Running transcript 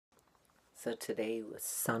So today was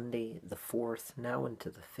Sunday the 4th, now into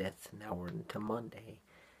the 5th, now we're into Monday,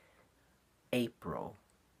 April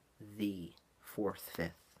the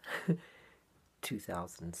 4th, 5th,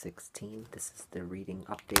 2016. This is the reading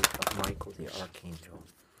update of Michael the Archangel.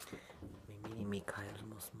 Mimini Mikael,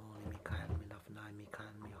 Mosmoni Mikael, Milafnai Mikael,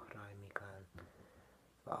 Miohrai Mikael,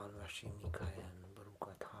 Va'alvashi Mikael,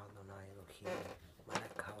 Baruch atah Adonai Elohim,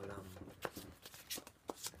 Melech haolam.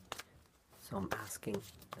 So I'm asking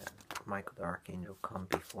that Michael the Archangel come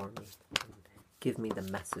before me and give me the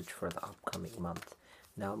message for the upcoming month.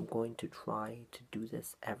 Now I'm going to try to do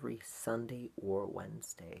this every Sunday or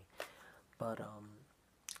Wednesday, but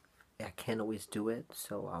I can't always do it,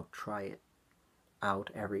 so I'll try it out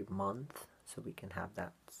every month so we can have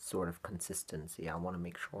that sort of consistency. I want to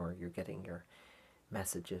make sure you're getting your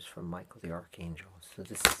messages from Michael the Archangel. So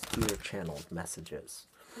this is Spirit channeled messages.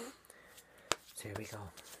 So here we go.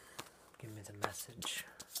 Give me the message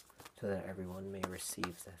so that everyone may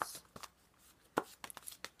receive this.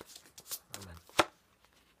 Amen.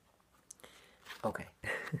 Okay.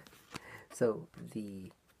 So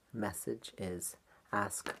the message is,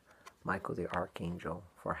 ask Michael the Archangel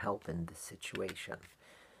for help in this situation.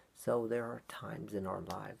 So there are times in our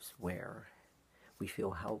lives where we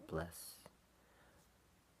feel helpless,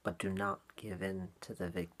 but do not give in to the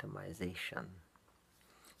victimization.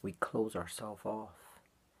 We close ourselves off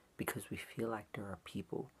because we feel like there are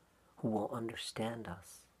people who will understand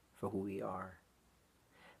us for who we are.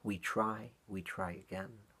 We try again,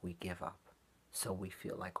 we give up. So we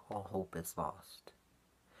feel like all hope is lost.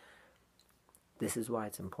 This is why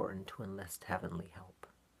it's important to enlist heavenly help.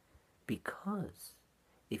 Because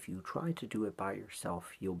if you try to do it by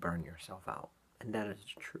yourself, you'll burn yourself out. And that is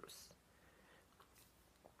the truth.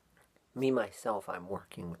 Me, myself, I'm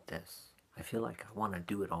working with this. I feel like I want to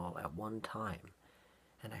do it all at one time.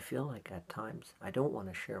 And I feel like at times I don't want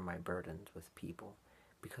to share my burdens with people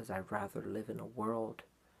because I'd rather live in a world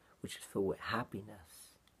which is filled with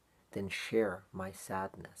happiness than share my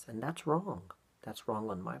sadness. And that's wrong. That's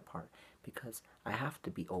wrong on my part because I have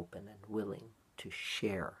to be open and willing to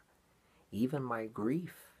share even my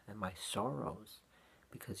grief and my sorrows,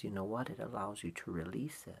 because you know what? It allows you to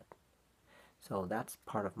release it. So that's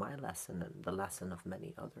part of my lesson and the lesson of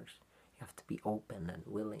many others. You have to be open and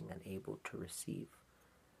willing and able to receive.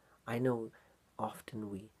 I know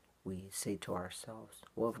often we say to ourselves,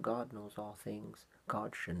 well, if God knows all things,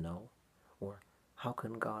 God should know. Or how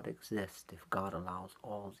can God exist if God allows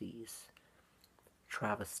all these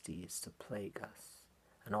travesties to plague us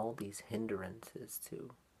and all these hindrances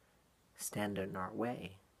to stand in our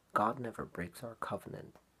way? God never breaks our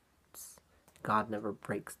covenants. God never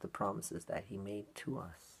breaks the promises that He made to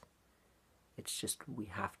us. It's just we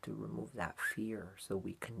have to remove that fear so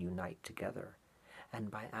we can unite together. And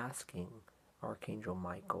by asking Archangel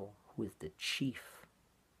Michael, who is the chief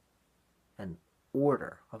and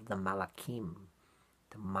order of the Malachim,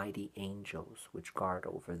 the mighty angels which guard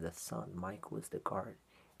over the sun. Michael is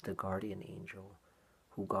the guardian angel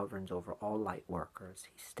who governs over all light workers.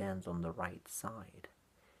 He stands on the right side.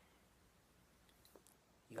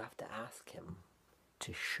 You have to ask him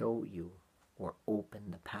to show you or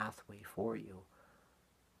open the pathway for you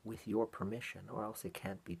with your permission, or else it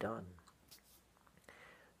can't be done.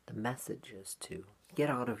 The message is to get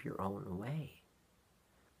out of your own way.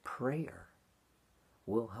 Prayer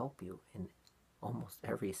will help you in almost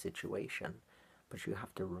every situation, but you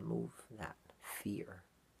have to remove that fear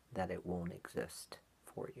that it won't exist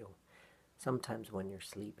for you. Sometimes when you're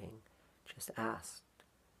sleeping, just ask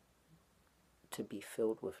to be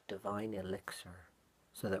filled with divine elixir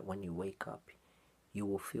so that when you wake up, you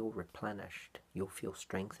will feel replenished, you'll feel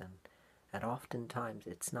strengthened. And oftentimes,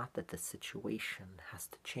 it's not that the situation has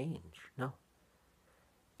to change. No.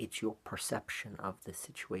 It's your perception of the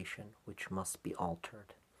situation which must be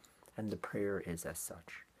altered. And the prayer is as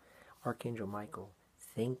such. Archangel Michael,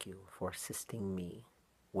 thank you for assisting me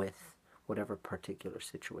with whatever particular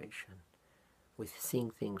situation, with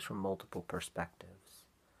seeing things from multiple perspectives.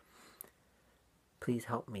 Please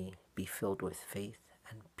help me be filled with faith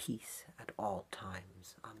and peace at all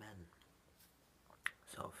times. Amen.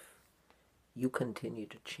 So if you continue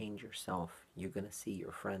to change yourself, you're going to see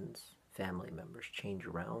your friends, family members change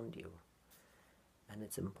around you. And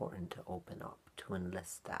it's important to open up, to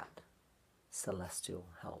enlist that celestial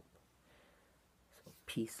help. So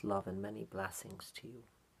peace, love, and many blessings to you.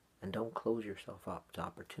 And don't close yourself up to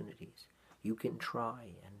opportunities. You can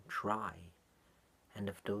try and try. And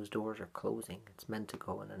if those doors are closing, it's meant to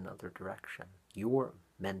go in another direction. You're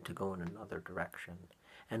meant to go in another direction.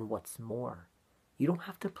 And what's more, you don't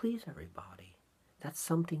have to please everybody. That's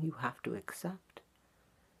something you have to accept.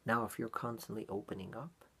 Now, if you're constantly opening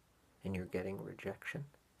up, and you're getting rejection,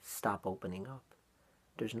 stop opening up.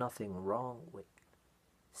 There's nothing wrong with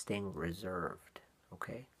staying reserved,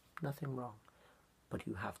 okay? Nothing wrong. But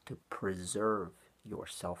you have to preserve your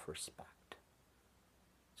self-respect.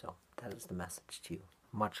 So that is the message to you.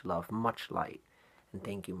 Much love, much light. And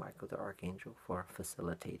thank you, Michael the Archangel, for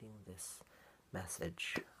facilitating this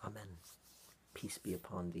message. Amen. Peace be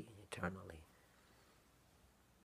upon thee eternally.